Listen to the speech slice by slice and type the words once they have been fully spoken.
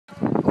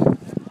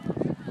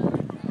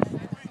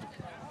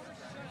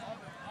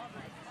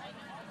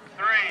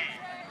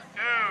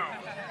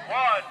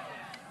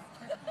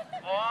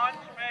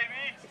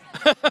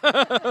Hey,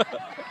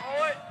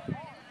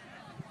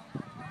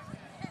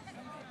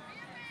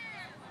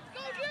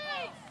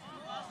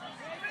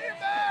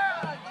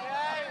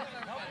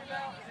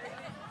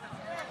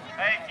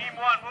 team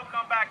one, we'll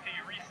come back to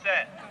you.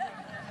 Reset.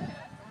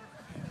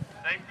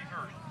 Safety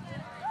first.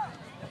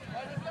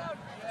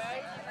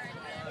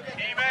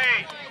 Team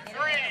 8, 3,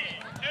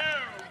 2,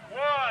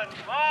 1,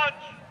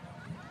 launch.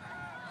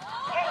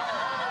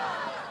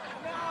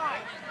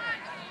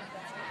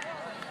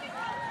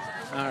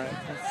 All right,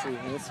 let's see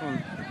this one.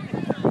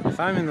 If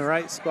I'm in the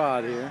right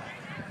spot here.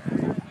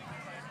 Team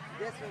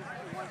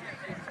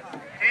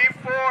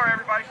 4,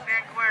 everybody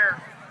stand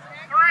clear.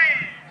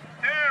 3,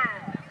 2,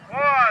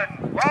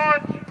 1,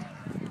 launch.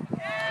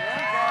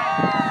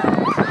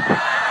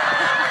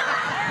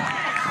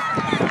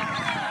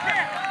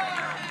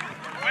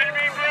 Way to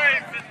be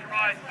brave, Mr.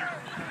 Meister.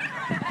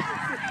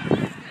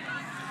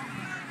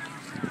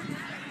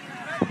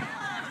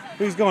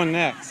 Who's going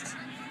next?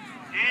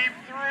 Team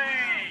 3,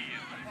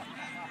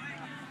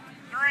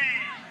 3,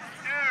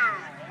 2,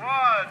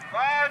 1,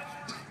 launch.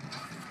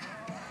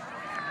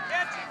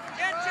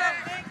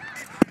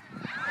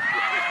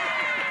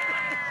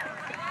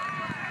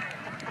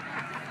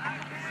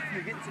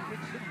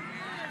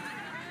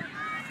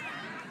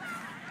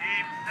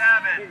 Team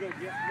 7,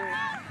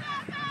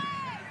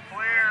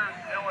 clear,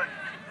 Dylan.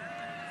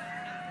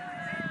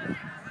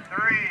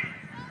 3,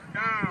 2,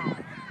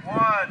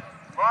 1,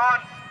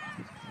 launch.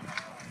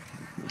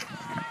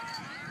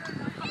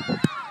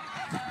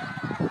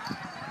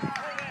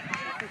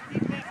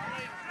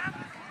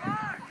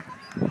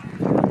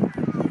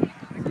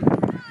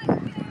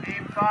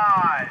 Team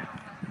 5,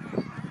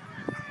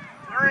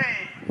 3,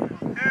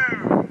 2,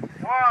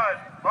 1,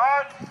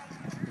 launch.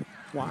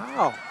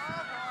 Wow,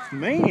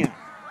 man.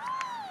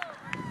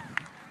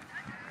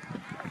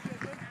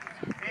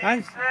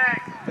 Team 6,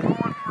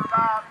 going for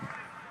about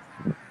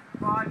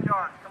 5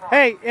 yards. Come on.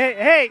 Hey,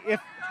 if 3,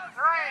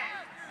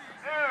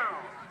 2,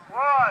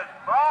 1,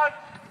 launch.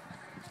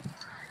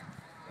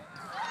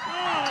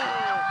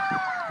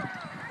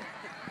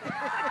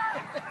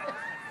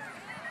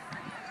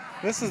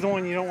 this is the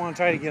one you don't want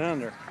to try to get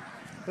under.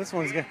 This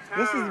one's good.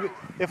 This is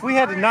if we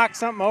had to knock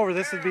something over,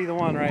 this would be the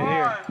one right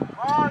here.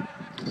 Launch.